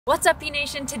What's up, Bee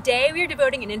Nation? Today we are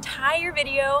devoting an entire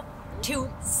video to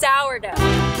sourdough.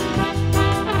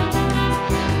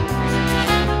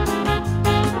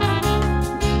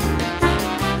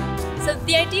 So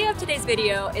the idea of today's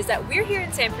video is that we're here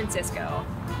in San Francisco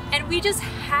and we just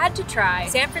had to try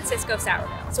San Francisco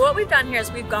sourdough. So what we've done here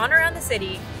is we've gone around the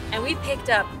city and we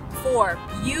picked up 4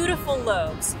 beautiful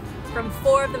loaves from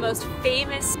 4 of the most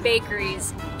famous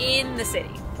bakeries in the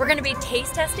city. We're gonna be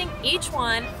taste testing each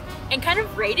one and kind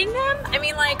of rating them. I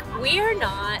mean, like, we are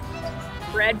not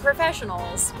bread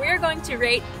professionals. We are going to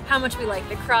rate how much we like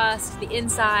the crust, the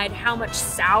inside, how much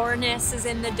sourness is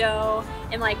in the dough,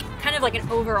 and like kind of like an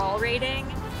overall rating.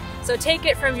 So take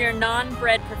it from your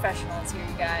non-bread professionals here,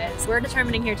 you guys. We're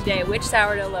determining here today which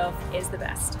sourdough loaf is the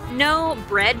best. No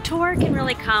bread tour can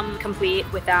really come complete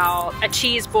without a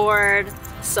cheese board,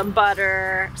 some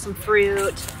butter, some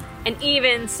fruit, and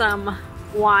even some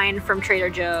wine from Trader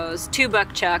Joe's, 2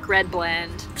 buck chuck, red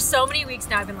blend. For so many weeks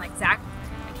now I've been like, Zach,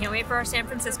 I can't wait for our San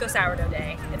Francisco sourdough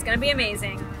day. It's gonna be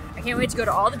amazing. I can't wait to go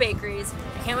to all the bakeries.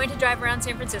 I can't wait to drive around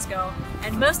San Francisco.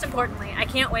 And most importantly, I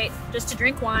can't wait just to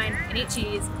drink wine and eat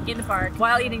cheese in the park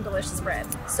while eating delicious bread.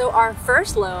 So our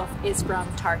first loaf is from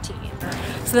Tartine.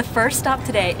 So the first stop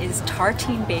today is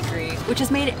Tartine Bakery, which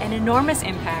has made an enormous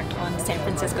impact on San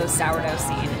Francisco's sourdough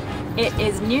scene. It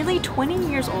is nearly 20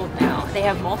 years old now. They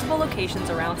have multiple locations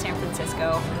around San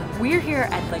Francisco. We're here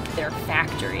at like their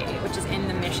factory, which is in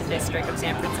the Mission District of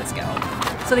San Francisco.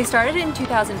 So they started in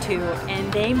 2002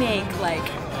 and they make like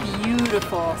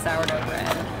beautiful sourdough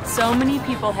bread. So many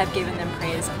people have given them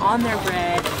praise on their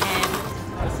bread and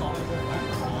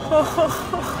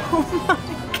oh my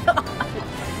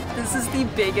god. This is the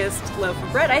biggest loaf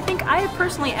of bread I think I have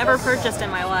personally ever purchased in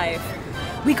my life.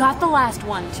 We got the last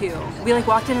one too. We like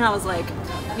walked in and I was like,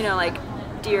 you know, like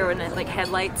deer in like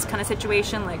headlights kind of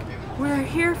situation, like, we're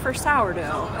here for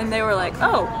sourdough. And they were like,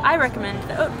 oh, I recommend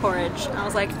the oat porridge. And I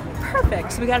was like,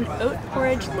 perfect. So we got an oat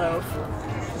porridge loaf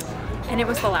and it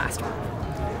was the last one.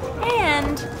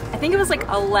 And I think it was like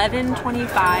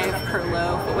 $11.25 per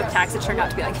loaf, but with tax it turned out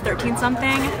to be like 13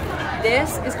 something.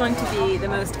 This is going to be the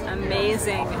most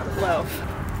amazing loaf.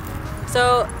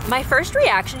 So my first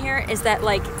reaction here is that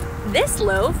like, this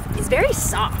loaf is very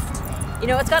soft. You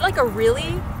know, it's got like a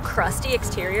really crusty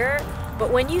exterior,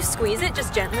 but when you squeeze it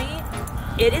just gently,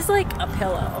 it is like a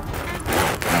pillow.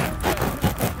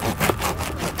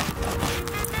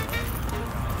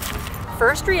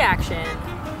 First reaction,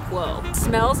 whoa,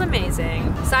 smells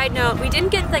amazing. Side note, we didn't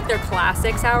get like their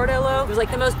classic sourdough loaf. It was like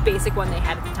the most basic one they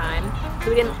had at the time. So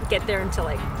we didn't get there until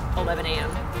like 11 a.m.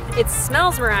 It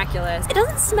smells miraculous. It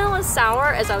doesn't smell as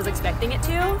sour as I was expecting it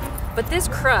to, but this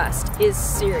crust is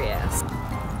serious.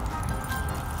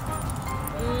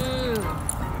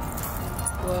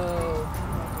 Whoa.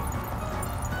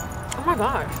 Oh my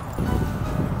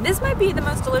gosh. This might be the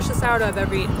most delicious sourdough I've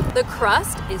ever eaten. The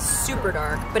crust is super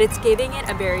dark, but it's giving it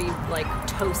a very like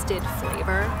toasted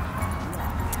flavor.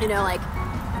 You know, like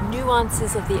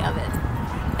nuances of the oven.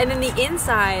 And then the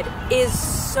inside is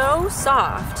so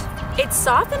soft. It's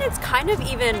soft and it's kind of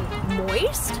even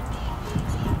moist.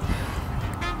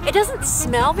 It doesn't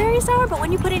smell very sour, but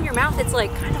when you put it in your mouth, it's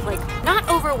like kind of like not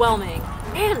overwhelming.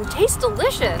 Man, it tastes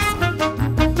delicious.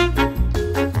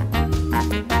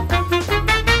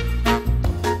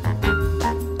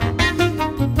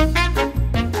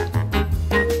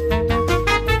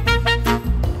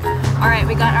 All right,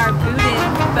 we got our Boudin?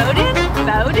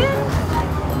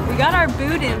 We got our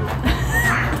Boudin.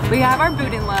 We have our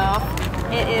Boudin loaf.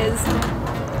 It is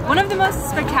one of the most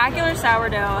spectacular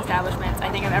sourdough establishments I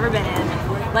think I've ever been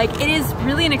in. Like, it is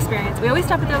really an experience. We always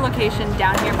stop at their location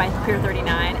down here by Pier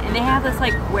 39, and they have this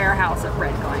like warehouse of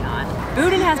bread going on.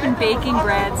 Boudin has been baking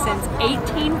bread since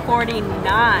 1849.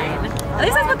 At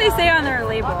least that's what they say on their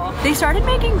label. They started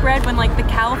making bread when like the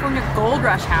California gold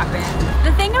rush happened.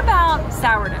 The thing about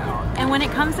sourdough, and when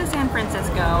it comes to San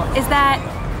Francisco, is that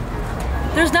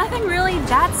there's nothing really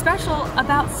that special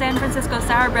about San Francisco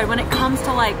sour bread when it comes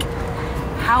to like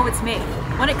how it's made.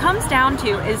 What it comes down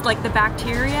to is like the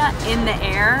bacteria in the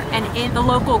air and in the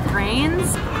local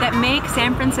grains that make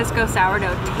San Francisco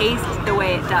sourdough taste the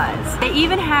way it does. They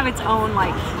even have its own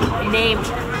like name,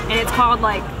 and it's called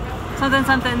like something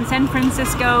something San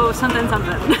Francisco something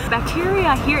something.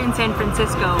 Bacteria here in San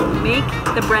Francisco make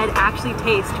the bread actually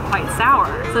taste quite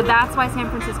sour. So that's why San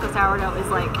Francisco sourdough is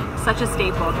like such a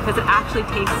staple, because it actually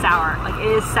tastes sour. Like,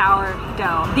 it is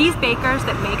sourdough. These bakers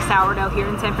that make sourdough here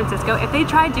in San Francisco, if they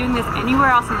tried doing this anywhere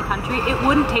else in the country, it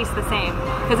wouldn't taste the same,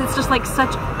 because it's just like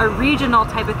such a regional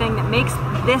type of thing that makes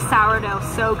this sourdough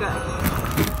so good.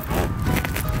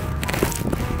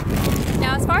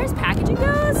 Now, as far as packaging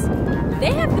goes,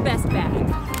 they have the best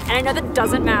bag. And I know that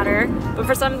doesn't matter. But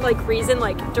for some like reason,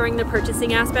 like during the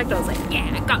purchasing aspect, I was like, yeah,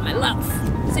 I got my loaf.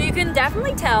 So you can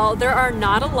definitely tell there are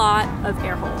not a lot of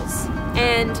air holes.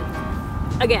 And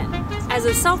again, as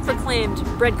a self-proclaimed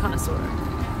bread connoisseur,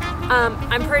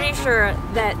 I'm pretty sure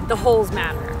that the holes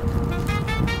matter.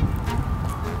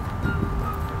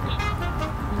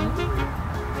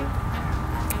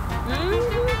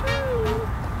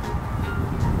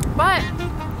 But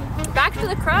back to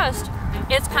the crust,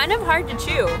 it's kind of hard to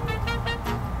chew.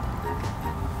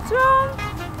 So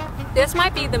this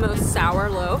might be the most sour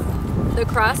loaf. The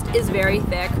crust is very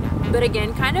thick, but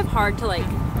again, kind of hard to like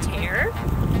tear.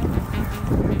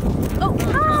 Oh,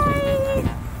 hi!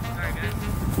 Sorry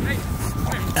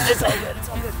guys. It's all good, it's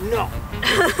all good. No.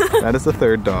 That is the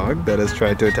third dog that has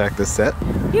tried to attack this set.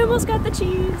 You almost got the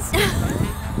cheese.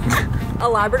 A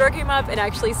Labrador came up and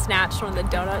actually snatched one of the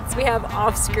donuts we have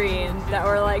off screen that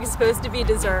were like supposed to be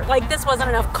dessert. Like this wasn't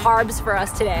enough carbs for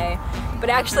us today, but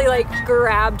actually like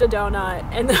grabbed a donut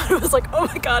and then it was like, oh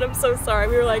my God, I'm so sorry.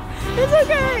 We were like, it's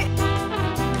okay.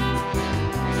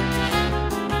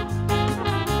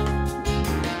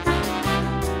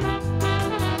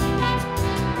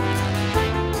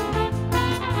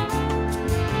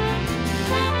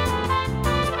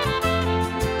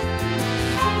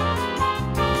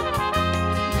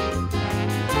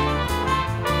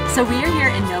 So we are here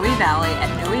in Noe Valley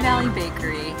at Noe Valley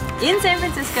Bakery in San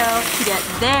Francisco to get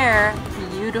their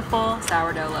beautiful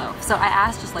sourdough loaf. So I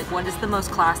asked just like, what is the most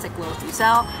classic loaf you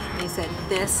sell? And they said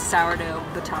this sourdough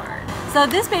batard. So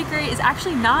this bakery is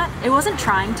actually not, it wasn't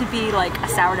trying to be like a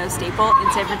sourdough staple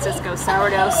in San Francisco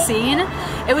sourdough scene.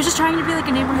 It was just trying to be like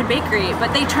a neighborhood bakery,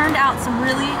 but they turned out some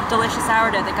really delicious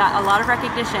sourdough that got a lot of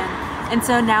recognition. And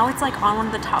so now it's like on one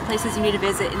of the top places you need to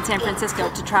visit in San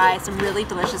Francisco to try some really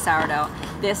delicious sourdough.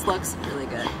 This looks really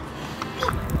good.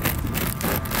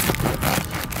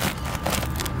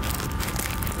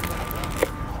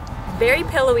 Very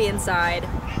pillowy inside,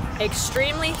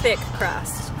 extremely thick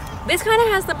crust. This kind of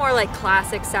has the more like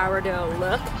classic sourdough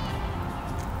look.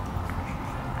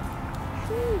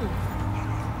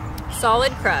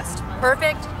 Solid crust,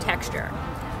 perfect texture.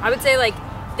 I would say like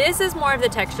this is more of the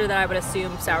texture that I would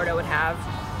assume sourdough would have.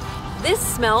 This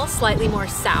smells slightly more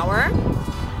sour,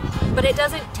 but it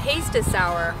doesn't taste as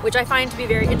sour, which I find to be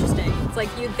very interesting. It's like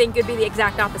you'd think it'd be the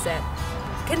exact opposite.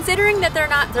 Considering that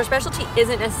their specialty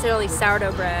isn't necessarily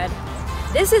sourdough bread,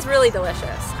 this is really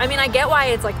delicious. I mean, I get why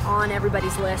it's like on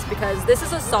everybody's list because this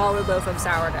is a solid loaf of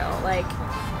sourdough. Like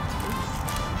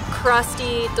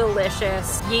crusty,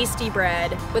 delicious, yeasty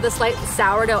bread with a slight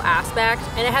sourdough aspect,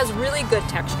 and it has really good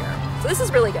texture. So this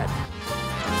is really good.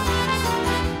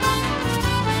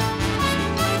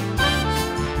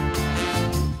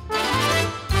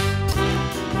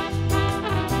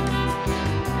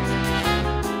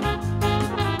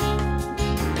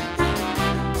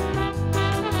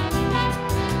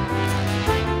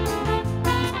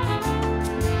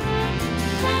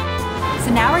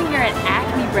 So now we're here at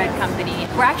ACME Bread Company.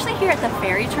 We're actually here at the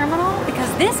ferry terminal because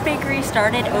this bakery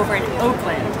started over in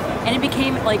Oakland and it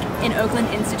became like an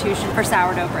Oakland institution for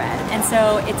sourdough bread. And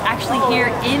so it's actually here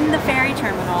in the ferry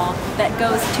terminal that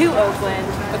goes to Oakland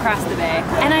across the bay.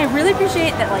 And I really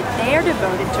appreciate that like they are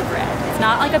devoted to bread. It's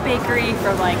not like a bakery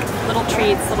for like little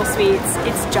treats, little sweets.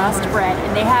 It's just bread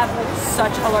and they have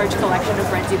such a large collection of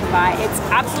breads you can buy. It's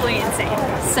absolutely insane.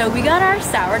 So we got our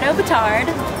sourdough batard.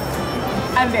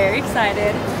 I'm very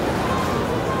excited.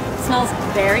 It smells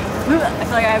very, I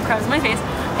feel like I have crumbs in my face.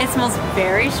 It smells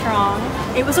very strong.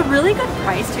 It was a really good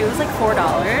price too. It was like $4,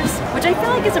 which I feel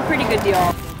like is a pretty good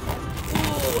deal.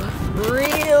 Ooh,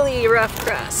 really rough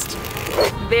crust.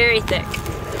 Very thick.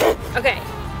 Okay,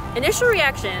 initial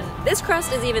reaction, this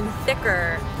crust is even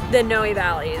thicker than Noe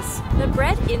Valley's. The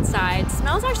bread inside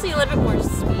smells actually a little bit more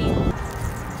sweet.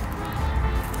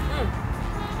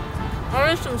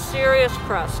 That is some serious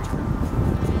crust.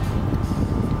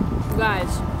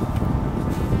 Guys,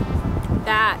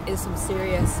 that is some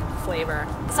serious flavor.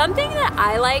 Something that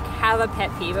I like have a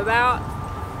pet peeve about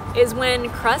is when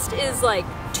crust is like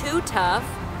too tough,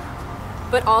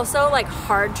 but also like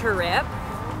hard to rip.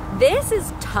 This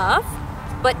is tough,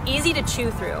 but easy to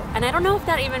chew through. And I don't know if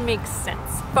that even makes sense.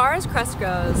 As far as crust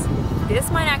goes,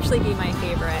 this might actually be my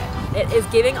favorite. It is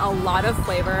giving a lot of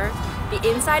flavor.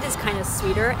 The inside is kind of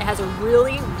sweeter. It has a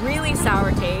really, really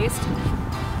sour taste.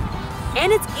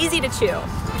 And it's easy to chew,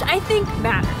 which I think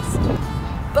matters.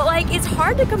 But like, it's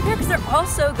hard to compare because they're all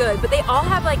so good, but they all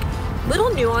have like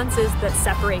little nuances that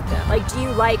separate them. Like, do you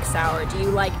like sour? Do you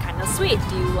like kind of sweet?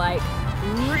 Do you like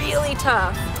really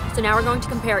tough? So now we're going to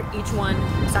compare each one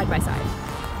side by side.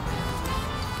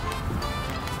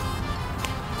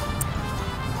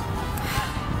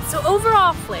 So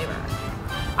overall flavor,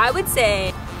 I would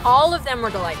say all of them were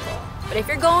delightful. But if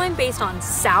you're going based on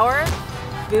sour,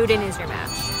 Boudin is your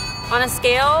match. On a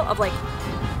scale of like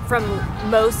from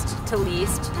most to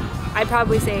least, I'd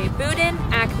probably say Boudin,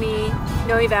 ACME,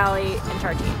 Noe Valley, and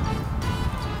Tartine.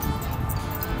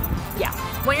 Yeah.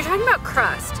 When you're talking about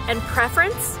crust and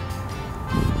preference,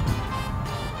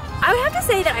 I would have to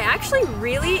say that I actually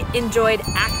really enjoyed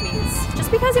ACME's,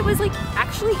 just because it was like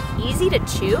actually easy to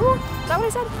chew. Is that what I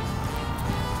said?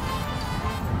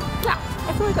 Yeah,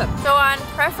 I feel like good. So on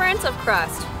preference of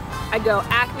crust, I'd go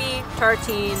ACME,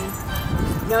 Tartine,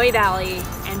 Noe Valley,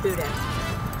 and Boudin.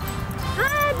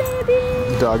 Hi,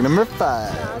 baby. Dog number 5.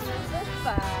 Dog number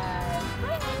 5.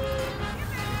 Hi, honey.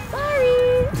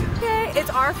 Sorry. Okay, it's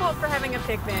our fault for having a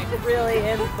picnic, really,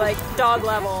 in like dog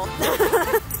level.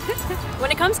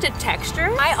 When it comes to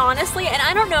texture, I honestly, and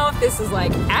I don't know if this is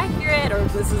like accurate or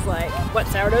if this is like what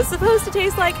sourdough is supposed to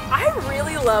taste like, I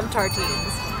really love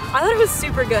tartines. I thought it was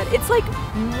super good. It's like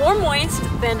more moist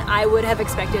than I would have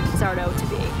expected sourdough to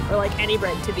be, or like any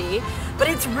bread to be, but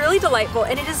it's really delightful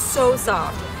and it is so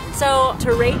soft. So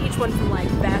to rate each one from like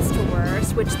best to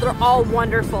worst, which they're all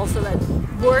wonderful, so that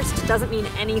worst doesn't mean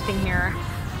anything here.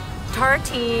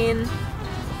 Tartine,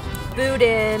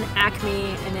 Boudin,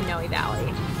 ACME, and then Noe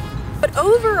Valley. But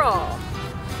overall,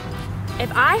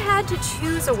 if I had to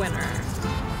choose a winner,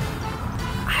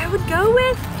 I would go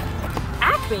with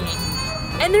ACME.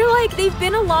 And they're like, they've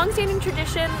been a long-standing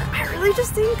tradition. I really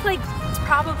just think like it's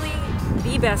probably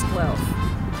the best loaf.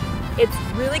 It's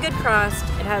really good crust.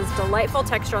 It has delightful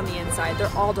texture on the inside.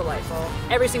 They're all delightful.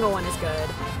 Every single one is good.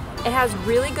 It has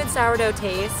really good sourdough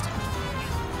taste.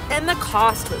 And the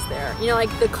cost was there. You know, like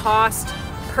the cost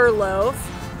per loaf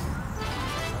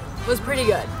was pretty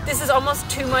good. This is almost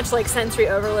too much like sensory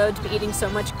overload to be eating so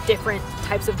much different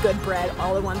types of good bread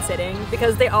all in one sitting,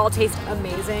 because they all taste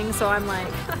amazing. So I'm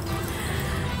like,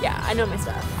 yeah, I know my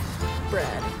stuff.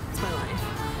 Bread, it's my life.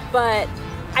 But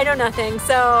I know nothing.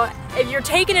 So if you're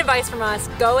taking advice from us,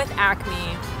 go with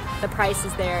ACME. The price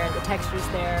is there, the texture's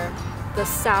there, the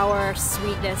sour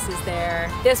sweetness is there.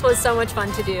 This was so much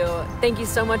fun to do. Thank you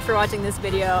so much for watching this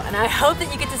video, and I hope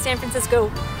that you get to San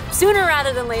Francisco sooner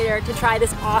rather than later to try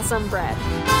this awesome bread.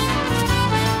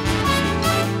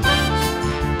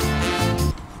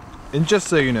 And just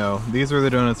so you know, these were the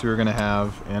donuts we were gonna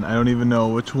have, and I don't even know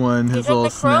which one his little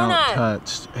snout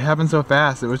touched. It happened so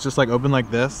fast. It was just like open like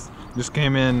this, just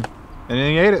came in, and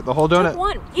then he ate it, the whole donut. Took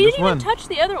one. He didn't even touch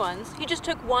the other ones. He just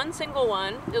took one single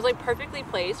one. It was like perfectly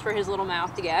placed for his little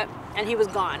mouth to get, and he was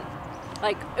gone.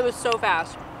 Like, it was so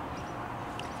fast.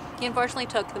 He unfortunately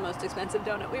took the most expensive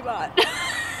donut we bought.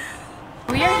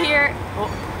 We are here. Oh.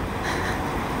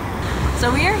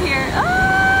 So we are here.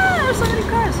 Ah, there's so many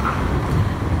cars.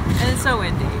 And it's so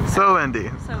windy. So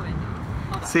windy. So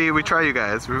windy. See, we try, you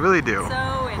guys. We really do.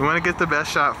 So windy. We want to get the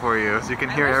best shot for you so you can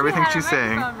hear everything she's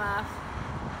saying.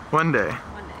 One day.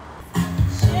 One day.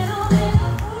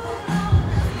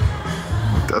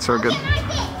 That's our good. Hi,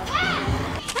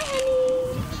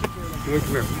 honey.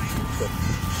 Come here.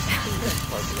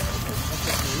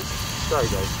 Sorry,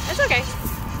 guys. It's okay.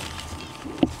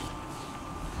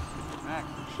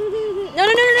 No.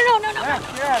 Get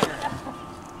out of here.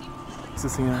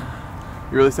 Cecina,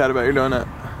 you're really sad about your donut.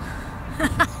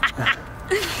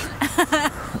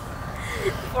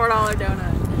 $4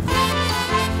 donut.